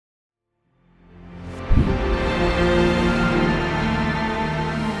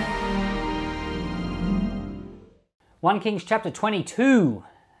1 Kings chapter 22.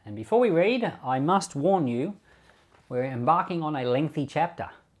 And before we read, I must warn you, we're embarking on a lengthy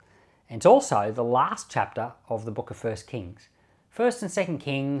chapter. It's also the last chapter of the book of 1 Kings. 1st and 2nd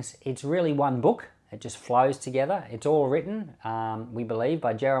Kings, it's really one book. It just flows together. It's all written, we believe,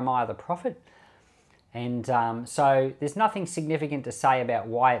 by Jeremiah the prophet. And so there's nothing significant to say about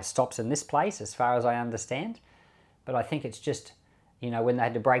why it stops in this place, as far as I understand. But I think it's just, when they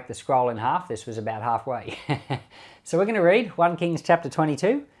had to break the scroll in half, this was about halfway. So we're going to read 1 Kings chapter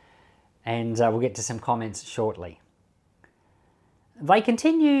 22, and we'll get to some comments shortly. They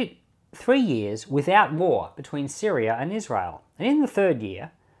continued 3 years without war between Syria and Israel. And in the 3rd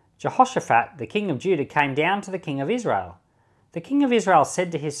year, Jehoshaphat, the king of Judah, came down to the king of Israel. The king of Israel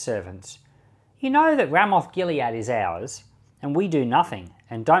said to his servants, "You know that Ramoth-Gilead is ours, and we do nothing,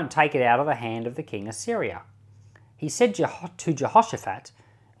 and don't take it out of the hand of the king of Syria." He said to Jehoshaphat,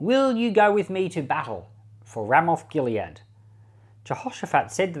 "Will you go with me to battle for Ramoth-Gilead?" Jehoshaphat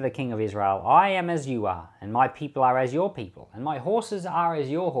said to the king of Israel, "I am as you are, and my people are as your people, and my horses are as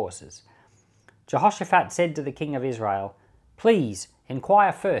your horses." Jehoshaphat said to the king of Israel, "Please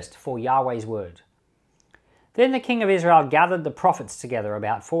inquire first for Yahweh's word." Then the king of Israel gathered the prophets together,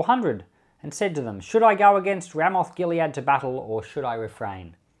 about 400, and said to them, "Should I go against Ramoth-Gilead to battle, or should I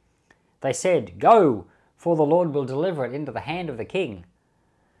refrain?" They said, "Go, for the Lord will deliver it into the hand of the king."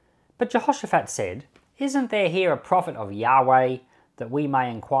 But Jehoshaphat said, "Isn't there here a prophet of Yahweh, that we may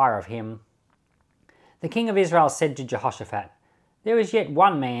inquire of him?" The king of Israel said to Jehoshaphat, "There is yet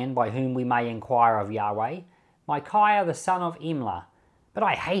one man by whom we may inquire of Yahweh, Micaiah the son of Imlah, but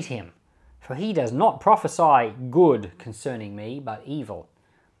I hate him, for he does not prophesy good concerning me, but evil."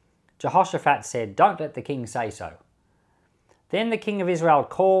 Jehoshaphat said, "Don't let the king say so." Then the king of Israel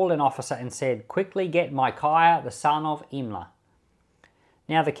called an officer and said, "Quickly get Micaiah the son of Imlah."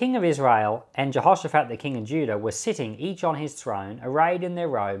 Now the king of Israel and Jehoshaphat the king of Judah were sitting each on his throne, arrayed in their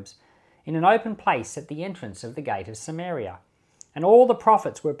robes, in an open place at the entrance of the gate of Samaria. And all the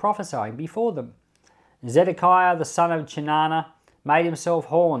prophets were prophesying before them. Zedekiah the son of Chenaanah made himself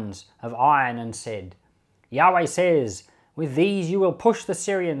horns of iron and said, "Yahweh says, with these you will push the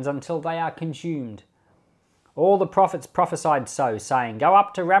Syrians until they are consumed." All the prophets prophesied so, saying, "Go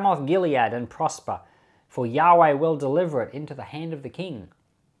up to Ramoth-Gilead and prosper, for Yahweh will deliver it into the hand of the king."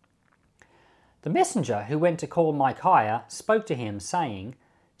 The messenger who went to call Micaiah spoke to him, saying,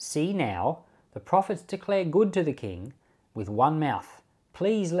 "See now, the prophets declare good to the king with one mouth.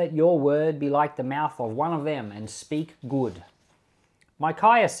 Please let your word be like the mouth of one of them, and speak good."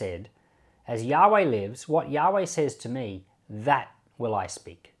 Micaiah said, "As Yahweh lives, what Yahweh says to me, that will I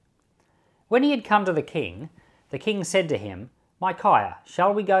speak." When he had come to the king said to him, "Micaiah,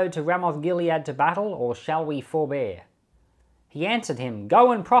 shall we go to Ramoth-Gilead to battle, or shall we forbear?" He answered him,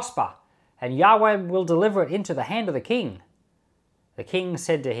 "Go and prosper, and Yahweh will deliver it into the hand of the king." The king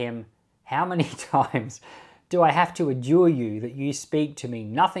said to him, "How many times do I have to adjure you that you speak to me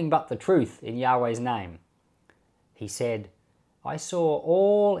nothing but the truth in Yahweh's name?" He said, "I saw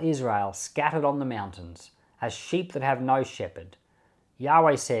all Israel scattered on the mountains, as sheep that have no shepherd.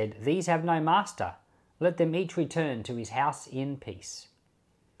 Yahweh said, These have no master. Let them each return to his house in peace."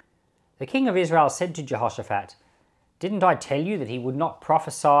 The king of Israel said to Jehoshaphat, "Didn't I tell you that he would not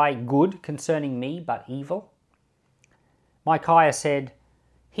prophesy good concerning me, but evil?" Micaiah said,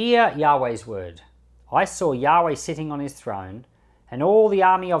 "Hear Yahweh's word. I saw Yahweh sitting on his throne, and all the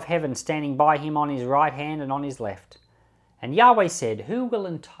army of heaven standing by him on his right hand and on his left. And Yahweh said, Who will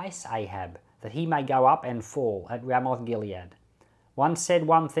entice Ahab, that he may go up and fall at Ramoth-Gilead? One said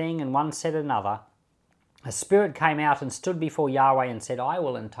one thing, and one said another. A spirit came out and stood before Yahweh and said, I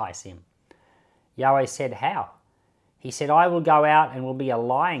will entice him. Yahweh said, How? He said, I will go out and will be a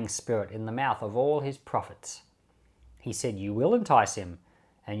lying spirit in the mouth of all his prophets. He said, You will entice him,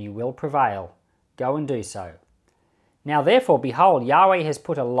 and you will prevail. Go and do so. Now therefore, behold, Yahweh has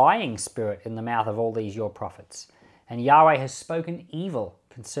put a lying spirit in the mouth of all these your prophets, and Yahweh has spoken evil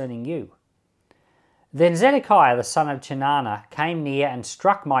concerning you." Then Zedekiah the son of Chenaanah came near and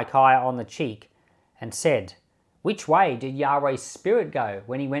struck Micaiah on the cheek, and said, "Which way did Yahweh's spirit go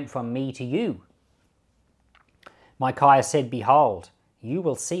when he went from me to you?" Micaiah said, "Behold, you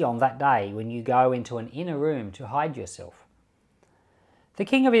will see on that day when you go into an inner room to hide yourself." The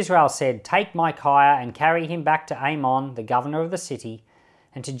king of Israel said, "Take Micaiah and carry him back to Amon, the governor of the city,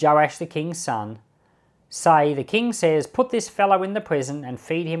 and to Joash the king's son. Say, the king says, put this fellow in the prison and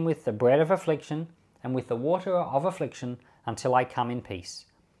feed him with the bread of affliction and with the water of affliction until I come in peace."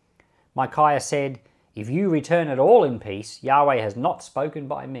 Micaiah said, "If you return at all in peace, Yahweh has not spoken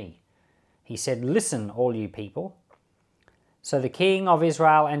by me." He said, "Listen, all you people." So the king of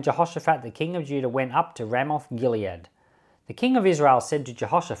Israel and Jehoshaphat the king of Judah went up to Ramoth Gilead. The king of Israel said to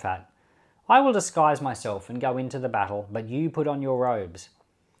Jehoshaphat, I will disguise myself and go into the battle, but you put on your robes.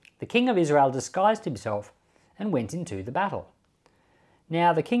 The king of Israel disguised himself and went into the battle.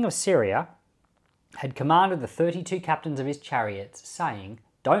 Now the king of Syria had commanded the 32 captains of his chariots, saying,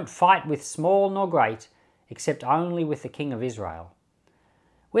 Don't fight with small nor great, except only with the king of Israel.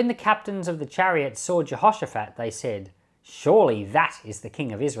 When the captains of the chariots saw Jehoshaphat, they said, Surely that is the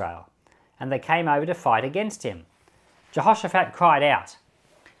king of Israel. And they came over to fight against him. Jehoshaphat cried out.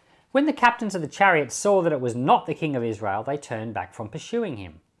 When the captains of the chariots saw that it was not the king of Israel, they turned back from pursuing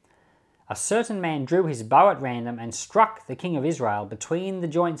him. A certain man drew his bow at random and struck the king of Israel between the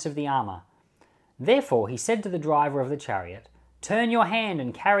joints of the armour. Therefore he said to the driver of the chariot, Turn your hand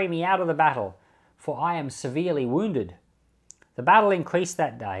and carry me out of the battle, for I am severely wounded. The battle increased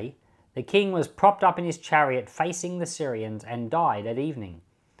that day. The king was propped up in his chariot facing the Syrians and died at evening.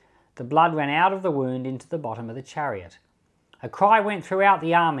 The blood ran out of the wound into the bottom of the chariot. A cry went throughout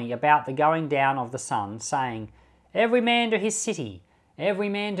the army about the going down of the sun, saying, Every man to his city, every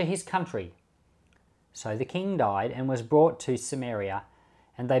man to his country. So the king died and was brought to Samaria,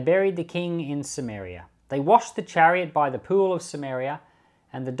 and they buried the king in Samaria. They washed the chariot by the pool of Samaria,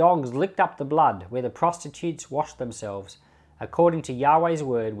 and the dogs licked up the blood where the prostitutes washed themselves, according to Yahweh's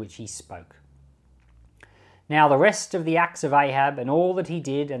word which he spoke. Now the rest of the acts of Ahab, and all that he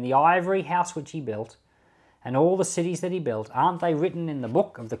did, and the ivory house which he built, and all the cities that he built, aren't they written in the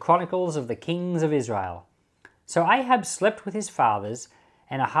book of the Chronicles of the Kings of Israel? So Ahab slept with his fathers,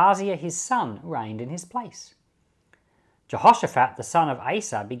 and Ahaziah his son reigned in his place. Jehoshaphat the son of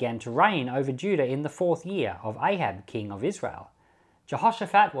Asa began to reign over Judah in the 4th year of Ahab king of Israel.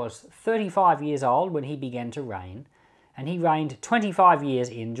 Jehoshaphat was 35 years old when he began to reign, and he reigned 25 years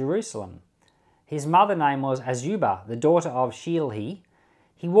in Jerusalem. His mother name was Azubah, the daughter of Shilhi.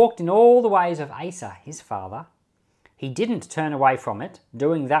 He walked in all the ways of Asa, his father. He didn't turn away from it,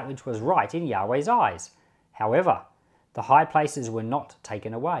 doing that which was right in Yahweh's eyes. However, the high places were not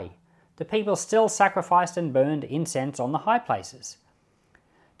taken away. The people still sacrificed and burned incense on the high places.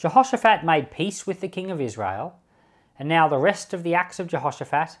 Jehoshaphat made peace with the king of Israel, and now the rest of the acts of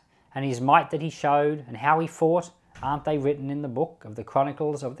Jehoshaphat, and his might that he showed, and how he fought, aren't they written in the book of the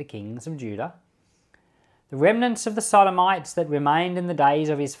Chronicles of the Kings of Judah? The remnants of the Sodomites that remained in the days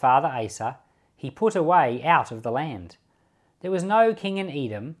of his father Asa, he put away out of the land. There was no king in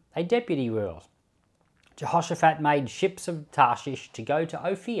Edom, a deputy ruled. Jehoshaphat made ships of Tarshish to go to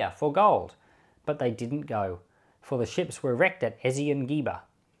Ophir for gold, but they didn't go, for the ships were wrecked at Ezion-Geber.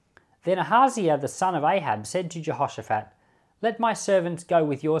 Then Ahaziah the son of Ahab said to Jehoshaphat, Let my servants go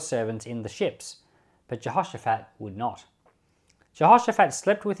with your servants in the ships. But Jehoshaphat would not. Jehoshaphat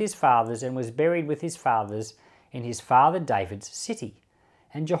slept with his fathers and was buried with his fathers in his father David's city,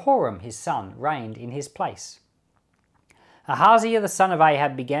 and Jehoram his son reigned in his place. Ahaziah the son of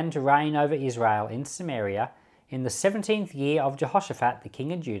Ahab began to reign over Israel in Samaria in the 17th year of Jehoshaphat the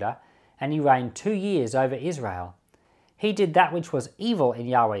king of Judah, and he reigned 2 years over Israel. He did that which was evil in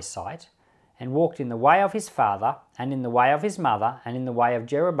Yahweh's sight, and walked in the way of his father, and in the way of his mother, and in the way of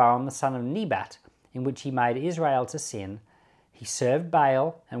Jeroboam the son of Nebat, in which he made Israel to sin. He served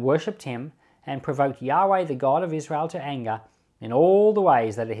Baal and worshipped him, and provoked Yahweh the God of Israel to anger in all the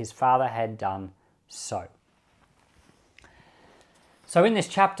ways that his father had done so. So in this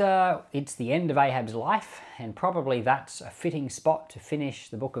chapter, it's the end of Ahab's life, and probably that's a fitting spot to finish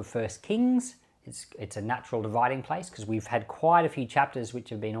the book of 1 Kings. It's a natural dividing place, because we've had quite a few chapters which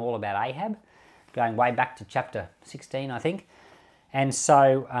have been all about Ahab, going way back to chapter 16, I think. And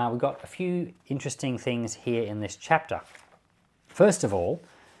so we've got a few interesting things here in this chapter. First of all,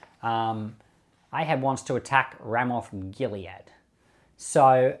 Ahab wants to attack Ramoth Gilead.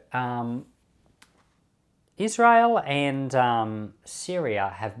 So Israel and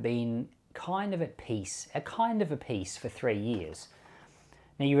Syria have been kind of at peace for 3 years.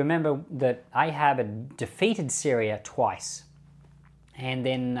 Now you remember that Ahab had defeated Syria twice. And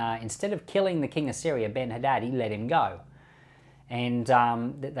then instead of killing the king of Syria, Ben-Hadad, he let him go. And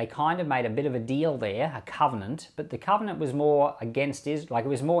they kind of made a bit of a deal there, a covenant, but the covenant was more against Israel, like it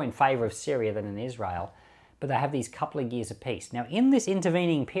was more in favour of Syria than in Israel. But they have these couple of years of peace. Now in this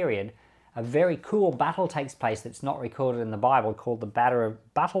intervening period, a very cool battle takes place that's not recorded in the Bible, called the Battle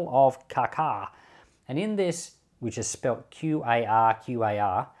of Qarqar. And in this, which is spelt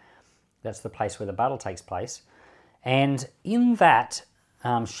Q-A-R-Q-A-R, that's the place where the battle takes place. And in that,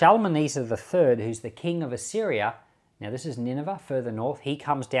 Shalmaneser III, who's the king of Assyria, now this is Nineveh, further north, he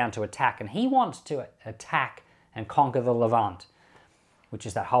comes down to attack, and he wants to attack and conquer the Levant, which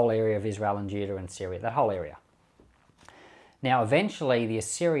is that whole area of Israel and Judah and Syria, that whole area. Now eventually the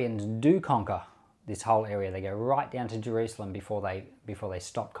Assyrians do conquer this whole area. They go right down to Jerusalem before they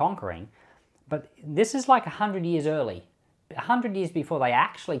stop conquering. But this is like 100 years early. 100 years before they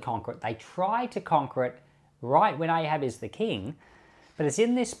actually conquer it, they try to conquer it right when Ahab is the king. But it's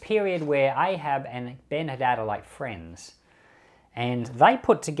in this period where Ahab and Ben-Hadad are like friends. And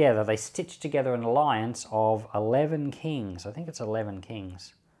they stitched together an alliance of 11 kings. I think it's 11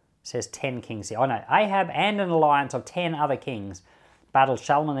 kings. It says 10 kings here. Oh no, Ahab and an alliance of 10 other kings battled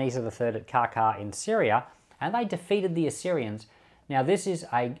Shalmaneser III at Qarqar in Syria, and they defeated the Assyrians. Now this is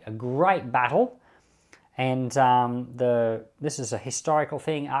a great battle, and this is a historical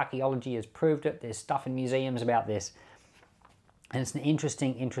thing. Archaeology has proved it. There's stuff in museums about this, and it's an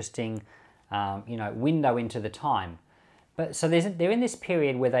interesting window into the time. But so they're in this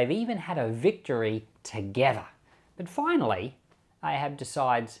period where they've even had a victory together. But finally, Ahab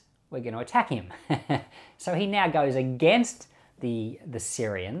decides we're going to attack him. So he now goes against the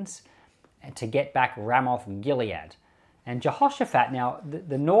Syrians to get back Ramoth Gilead. And Jehoshaphat, now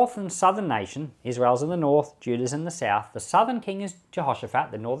the north and southern nation, Israel's in the north, Judah's in the south. The southern king is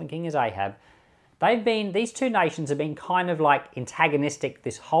Jehoshaphat, the northern king is Ahab. These two nations have been kind of like antagonistic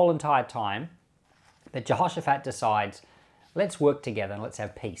this whole entire time. But Jehoshaphat decides, let's work together and let's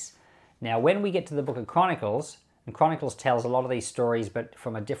have peace. Now, when we get to the book of Chronicles, and Chronicles tells a lot of these stories, but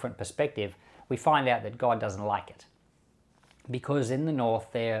from a different perspective, we find out that God doesn't like it. Because in the north,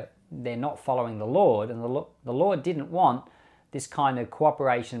 they're not following the Lord, and the Lord didn't want this kind of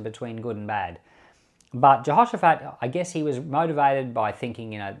cooperation between good and bad. But Jehoshaphat, I guess he was motivated by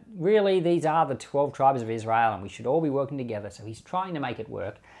thinking, really these are the 12 tribes of Israel and we should all be working together. So he's trying to make it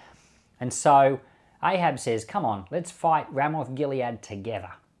work. And so Ahab says, come on, let's fight Ramoth Gilead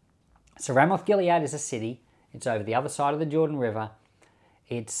together. So Ramoth Gilead is a city. It's over the other side of the Jordan River.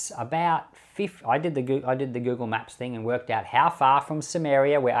 It's about 50, I did the Google Maps thing and worked out how far from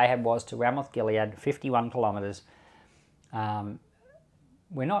Samaria, where Ahab was, to Ramoth Gilead, 51 kilometres.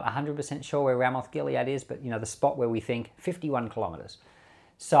 We're not 100% sure where Ramoth Gilead is, but the spot where we think 51 kilometres.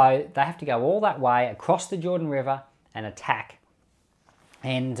 So they have to go all that way across the Jordan River and attack.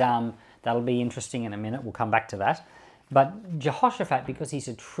 And that'll be interesting in a minute. We'll come back to that. But Jehoshaphat, because he's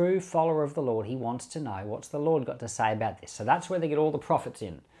a true follower of the Lord, he wants to know what's the Lord got to say about this. So that's where they get all the prophets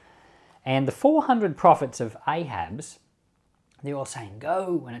in. And the 400 prophets of Ahab's, they're all saying,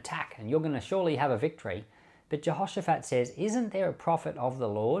 go and attack, and you're going to surely have a victory. But Jehoshaphat says, isn't there a prophet of the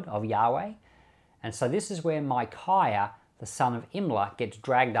Lord, of Yahweh? And so this is where Micaiah, the son of Imlah, gets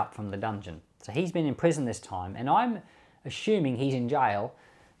dragged up from the dungeon. So he's been in prison this time, and I'm assuming he's in jail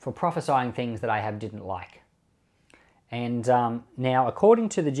for prophesying things that Ahab didn't like. And now, according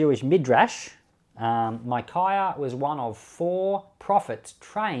to the Jewish Midrash, Micaiah was one of 4 prophets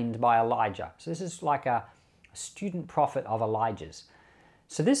trained by Elijah. So this is like a student prophet of Elijah's.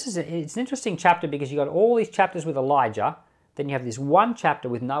 So it's an interesting chapter because you've got all these chapters with Elijah, then you have this one chapter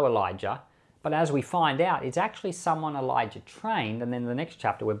with no Elijah, but as we find out, it's actually someone Elijah trained, and then the next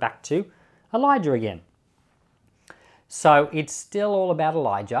chapter we're back to Elijah again. So it's still all about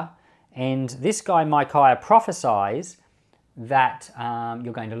Elijah, and this guy Micaiah prophesies that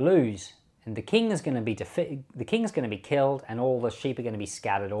you're going to lose, and the king is going to be the king's going to be killed, and all the sheep are going to be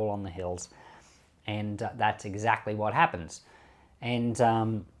scattered all on the hills, and that's exactly what happens.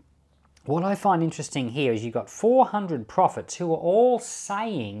 And what I find interesting here is you've got 400 prophets who are all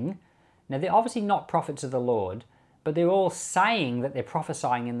saying, now they're obviously not prophets of the Lord, but they're all saying that they're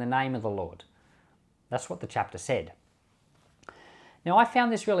prophesying in the name of the Lord. That's what the chapter said. Now I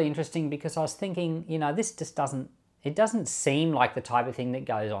found this really interesting because I was thinking, this just doesn't seem like the type of thing that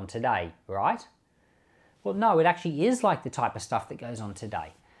goes on today, right? Well, no, it actually is like the type of stuff that goes on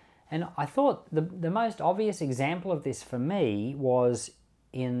today. And I thought the most obvious example of this for me was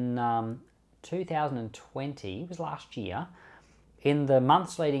in 2020, it was last year, in the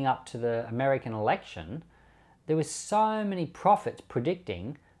months leading up to the American election, there was so many prophets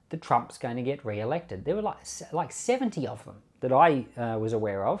predicting that Trump's going to get re-elected. There were like 70 of them that I was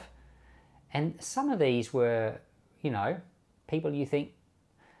aware of. And some of these were, people you think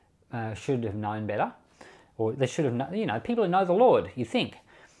should have known better, or they should have known, people who know the Lord, you think.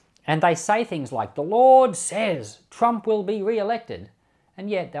 And they say things like, the Lord says Trump will be re-elected, and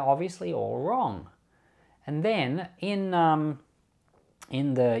yet they're obviously all wrong. And then in the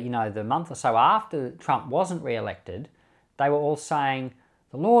month or so after Trump wasn't re-elected, they were all saying,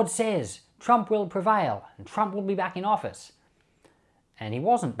 the Lord says Trump will prevail and Trump will be back in office. And he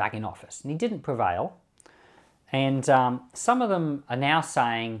wasn't back in office, and he didn't prevail. And some of them are now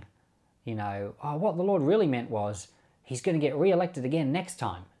saying, what the Lord really meant was he's going to get re-elected again next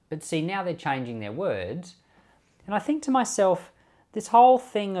time. But see, now they're changing their words. And And I think to myself, this whole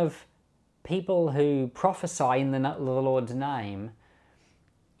thing of people who prophesy in the Lord's name,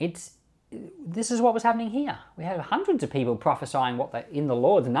 this is what was happening here. We had hundreds of people prophesying in the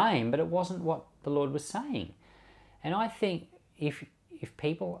Lord's name, but it wasn't what the Lord was saying. And I think if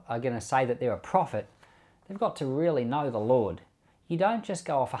people are going to say that they're a prophet, they've got to really know the Lord. You don't just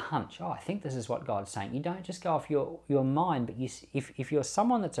go off a hunch. Oh, I think this is what God's saying. You don't just go off your mind, but if you're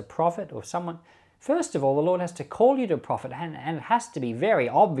someone that's a prophet or someone, first of all, the Lord has to call you to a prophet, and it has to be very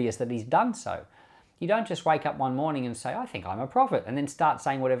obvious that he's done so. You don't just wake up one morning and say, I think I'm a prophet, and then start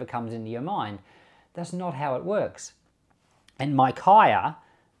saying whatever comes into your mind. That's not how it works. And Micaiah,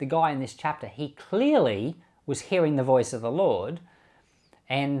 the guy in this chapter, he clearly was hearing the voice of the Lord,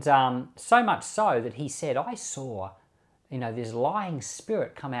 and so much so that he said, I saw this lying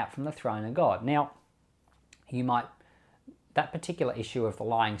spirit come out from the throne of God. Now, that particular issue of the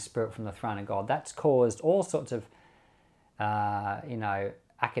lying spirit from the throne of God, that's caused all sorts of,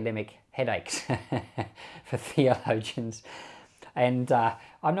 academic headaches for theologians. And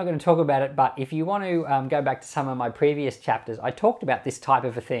I'm not going to talk about it, but if you want to go back to some of my previous chapters, I talked about this type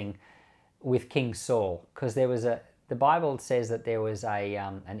of a thing with King Saul, because the Bible says that there was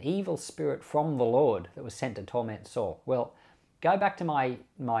an evil spirit from the Lord that was sent to torment Saul. Well, go back to my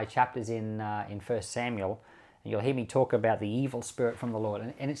chapters in 1 Samuel, and you'll hear me talk about the evil spirit from the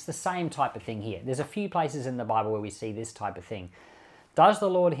Lord. And it's the same type of thing here. There's a few places in the Bible where we see this type of thing. Does the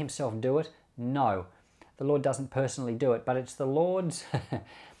Lord himself do it? No. The Lord doesn't personally do it, but it's the Lord's,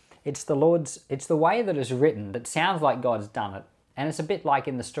 it's the way that it's written that sounds like God's done it. And it's a bit like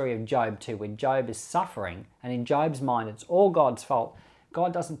in the story of Job too, where Job is suffering, and in Job's mind it's all God's fault.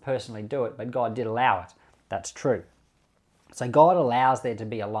 God doesn't personally do it, but God did allow it. That's true. So God allows there to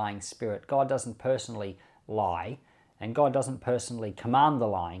be a lying spirit. God doesn't personally lie, and God doesn't personally command the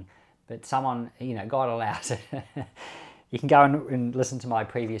lying, but God allows it. You can go and listen to my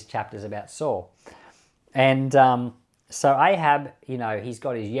previous chapters about Saul. And so Ahab, he's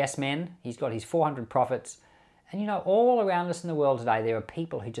got his yes men, he's got his 400 prophets, and all around us in the world today there are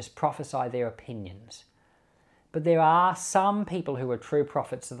people who just prophesy their opinions. But there are some people who are true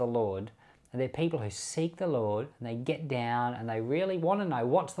prophets of the Lord, and they're people who seek the Lord, and they get down and they really want to know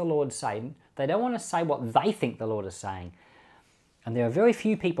what's the Lord saying. They don't want to say what they think the Lord is saying. And there are very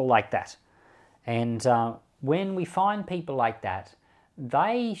few people like that. And when we find people like that,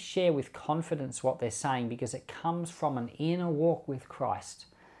 they share with confidence what they're saying because it comes from an inner walk with Christ.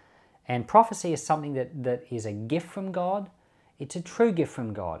 And prophecy is something that is a gift from God. It's a true gift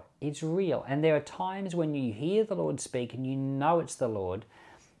from God. It's real. And there are times when you hear the Lord speak and you know it's the Lord,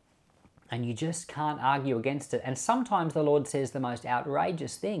 and you just can't argue against it. And sometimes the Lord says the most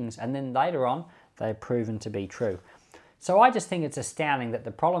outrageous things, and then later on, they're proven to be true. So I just think it's astounding that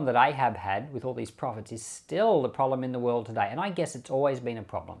the problem that Ahab had with all these prophets is still the problem in the world today. And I guess it's always been a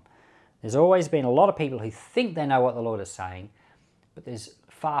problem. There's always been a lot of people who think they know what the Lord is saying, but there's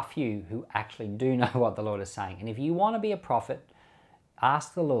far few who actually do know what the Lord is saying. And if you want to be a prophet,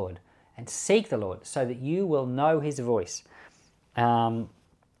 ask the Lord and seek the Lord so that you will know his voice. In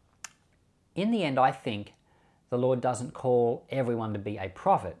the end, I think the Lord doesn't call everyone to be a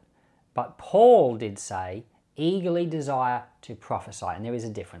prophet, but Paul did say, eagerly desire to prophesy, and there is a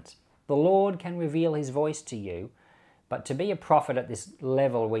difference. The Lord can reveal his voice to you, but to be a prophet at this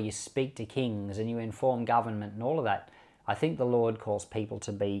level where you speak to kings and you inform government and all of that, I think the Lord calls people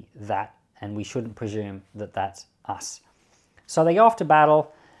to be that, and we shouldn't presume that that's us. So they go off to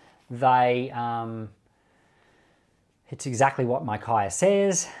battle. It's exactly what Micaiah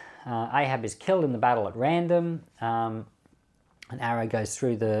says. Ahab is killed in the battle at random. An arrow goes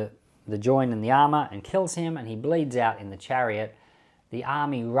through the joint in the armor and kills him, and he bleeds out in the chariot. The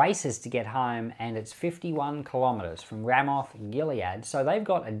army races to get home, and it's 51 kilometers from Ramoth, Gilead. So they've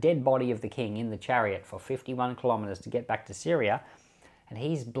got a dead body of the king in the chariot for 51 kilometers to get back to Syria, and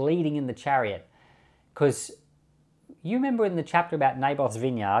he's bleeding in the chariot. Because you remember in the chapter about Naboth's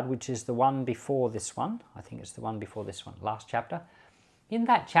vineyard, which is the one before this one, I think it's the one before this one, last chapter. In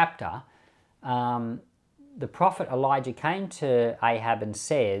that chapter, the prophet Elijah came to Ahab and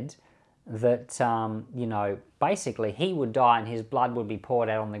said that, basically he would die and his blood would be poured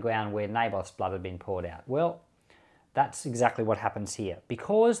out on the ground where Naboth's blood had been poured out. Well, that's exactly what happens here.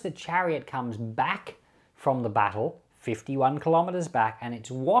 Because the chariot comes back from the battle, 51 kilometers back, and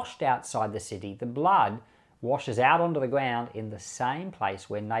it's washed outside the city, the blood washes out onto the ground in the same place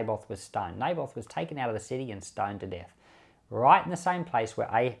where Naboth was stoned. Naboth was taken out of the city and stoned to death. Right in the same place where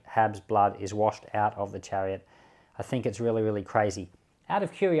Ahab's blood is washed out of the chariot. I think it's really, really crazy. Out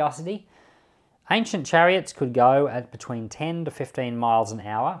of curiosity, ancient chariots could go at between 10 to 15 miles an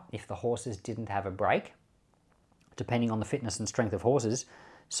hour if the horses didn't have a brake. depending on the fitness and strength of horses.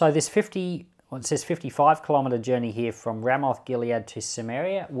 So this it says 55 kilometre journey here from Ramoth Gilead to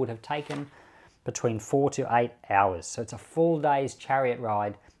Samaria would have taken between 4 to 8 hours. So it's a full day's chariot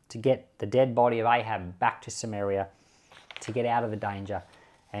ride to get the dead body of Ahab back to Samaria, to get out of the danger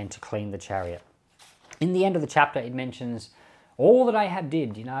and to clean the chariot. In the end of the chapter, it mentions all that Ahab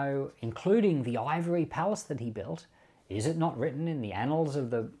did, you know, including the ivory palace that he built. Is it not written in the annals of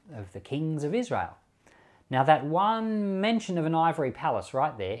the kings of Israel? Now that one mention of an ivory palace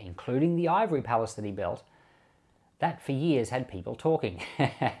right there, including the ivory palace that he built, that for years had people talking.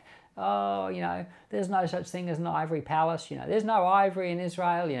 Oh, you know, there's no such thing as an ivory palace. You know, there's no ivory in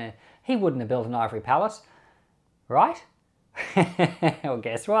Israel. You know, he wouldn't have built an ivory palace, right? Well,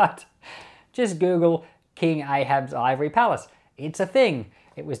 guess what? Just Google King Ahab's ivory palace. It's a thing.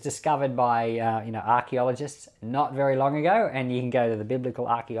 It was discovered by archaeologists not very long ago, and you can go to the Biblical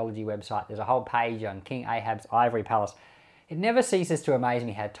Archaeology website. There's a whole page on King Ahab's ivory palace. It never ceases to amaze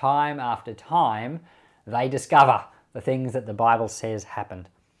me how time after time they discover the things that the Bible says happened.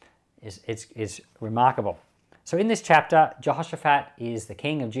 It's remarkable. So in this chapter, Jehoshaphat is the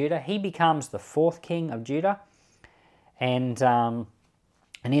king of Judah. He becomes the 4th king of Judah, and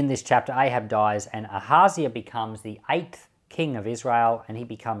in this chapter, Ahab dies, and Ahaziah becomes the 8th king of Israel, and he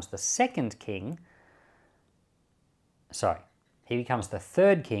becomes the 2nd king. Sorry, he becomes the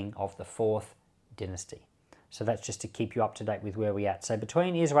 3rd king of the 4th dynasty. So that's just to keep you up to date with where we're at. So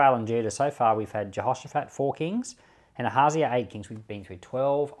between Israel and Judah, so far we've had Jehoshaphat 4 kings, and Ahaziah 8 kings. We've been through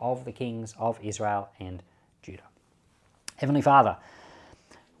 12 of the kings of Israel and Judah. Heavenly Father,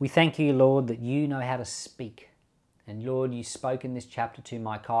 we thank you, Lord, that you know how to speak. And Lord, you spoke in this chapter to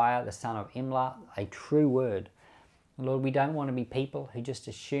Micaiah, the son of Imlah, a true word. Lord, we don't want to be people who just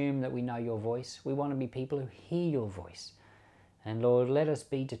assume that we know your voice. We want to be people who hear your voice. And Lord, let us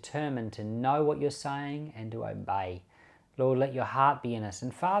be determined to know what you're saying and to obey. Lord, let your heart be in us.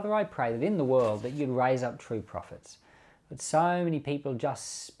 And Father, I pray that in the world that you'd raise up true prophets. But so many people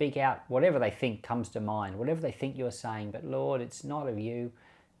just speak out whatever they think comes to mind, whatever they think you're saying. But Lord, it's not of you.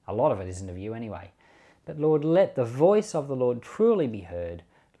 A lot of it isn't of you anyway. But Lord, let the voice of the Lord truly be heard.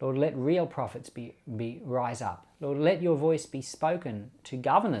 Lord, let real prophets rise up. Lord, let your voice be spoken to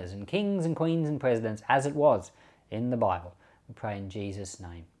governors and kings and queens and presidents as it was in the Bible. We pray in Jesus'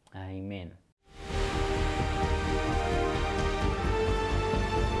 name. Amen.